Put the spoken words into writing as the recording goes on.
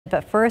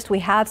But first, we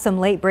have some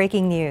late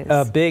breaking news.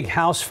 A big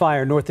house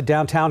fire north of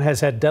downtown has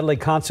had deadly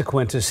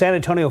consequences. San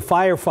Antonio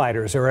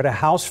firefighters are at a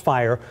house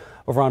fire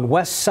over on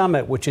West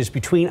Summit, which is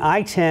between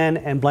I-10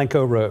 and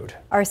Blanco Road.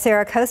 Our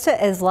Sarah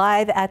Costa is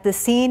live at the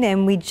scene,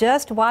 and we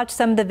just watched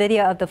some of the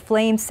video of the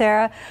flames.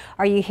 Sarah,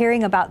 are you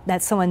hearing about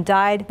that someone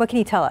died? What can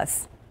you tell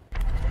us?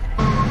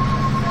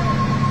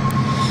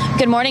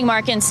 Good morning,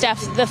 Mark and Steph.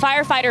 The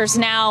firefighters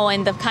now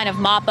in the kind of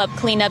mop-up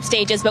cleanup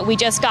stages, but we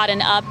just got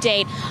an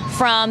update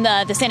from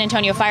the San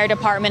Antonio Fire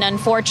Department.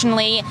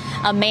 Unfortunately,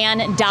 a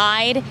man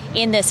died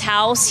in this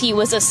house. He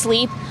was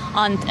asleep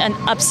on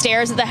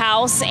upstairs of the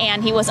house,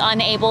 and he was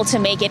unable to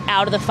make it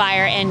out of the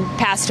fire and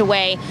passed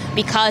away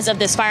because of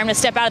this fire. I'm going to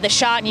step out of the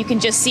shot, and you can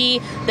just see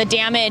the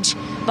damage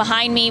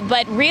behind me.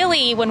 But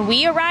really, when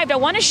we arrived, I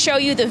want to show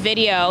you the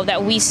video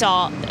that we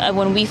saw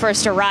when we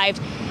first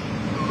arrived.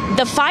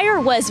 The fire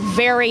was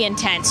very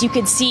intense. You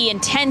could see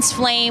intense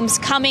flames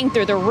coming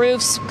through the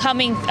roofs,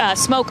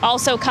 smoke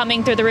also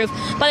coming through the roof.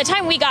 By the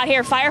time we got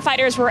here,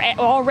 firefighters were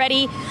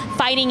already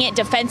fighting it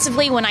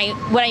defensively. What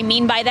I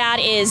mean by that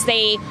is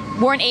they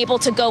weren't able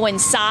to go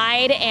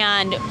inside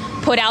and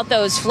put out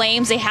those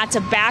flames. They had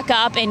to back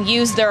up and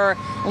use their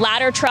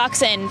ladder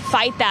trucks and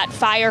fight that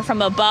fire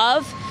from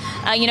above.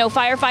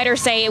 Firefighters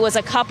say it was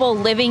a couple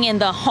living in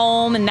the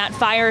home, and that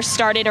fire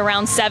started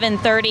around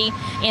 7:30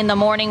 in the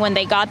morning when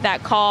they got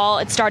that call.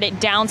 It started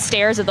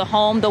downstairs of the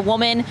home. The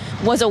woman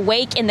was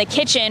awake in the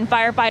kitchen.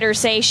 Firefighters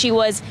say she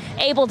was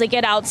able to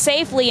get out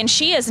safely, and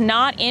she is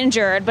not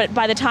injured. But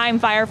by the time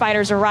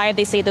firefighters arrived,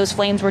 they say those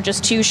flames were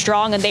just too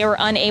strong, and they were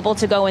unable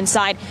to go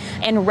inside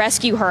and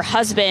rescue her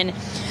husband.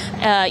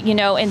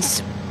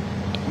 And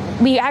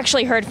we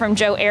actually heard from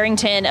Joe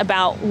Arrington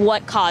about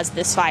what caused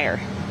this fire.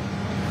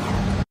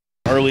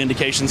 Early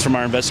indications from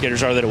our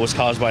investigators are that it was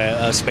caused by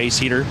a space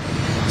heater.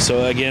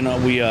 So again,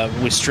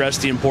 we stress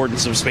the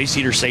importance of space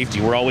heater safety.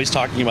 We're always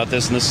talking about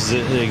this, and this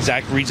is the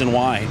exact reason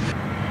why.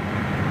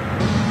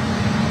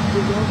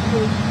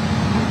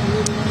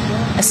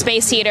 A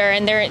space heater,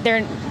 and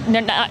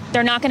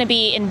they're not going to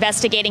be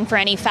investigating for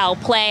any foul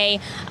play.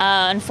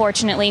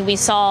 Unfortunately, we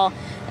saw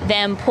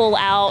them pull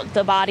out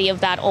the body of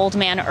that old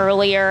man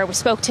earlier. We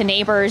spoke to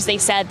neighbors. They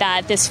said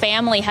that this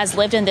family has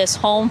lived in this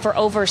home for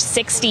over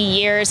 60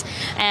 years.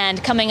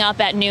 And coming up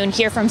at noon,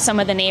 hear from some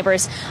of the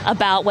neighbors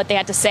about what they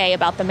had to say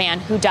about the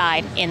man who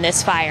died in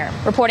this fire.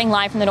 Reporting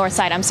live from the north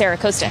side, I'm Sarah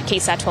Costa,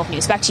 KSAT 12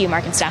 News. Back to you,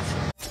 Mark and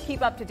Steph.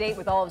 Keep up to date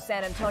with all of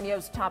San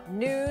Antonio's top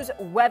news,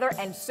 weather,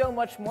 and so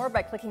much more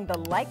by clicking the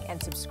like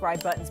and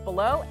subscribe buttons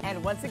below.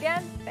 And once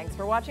again, thanks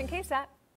for watching KSAT.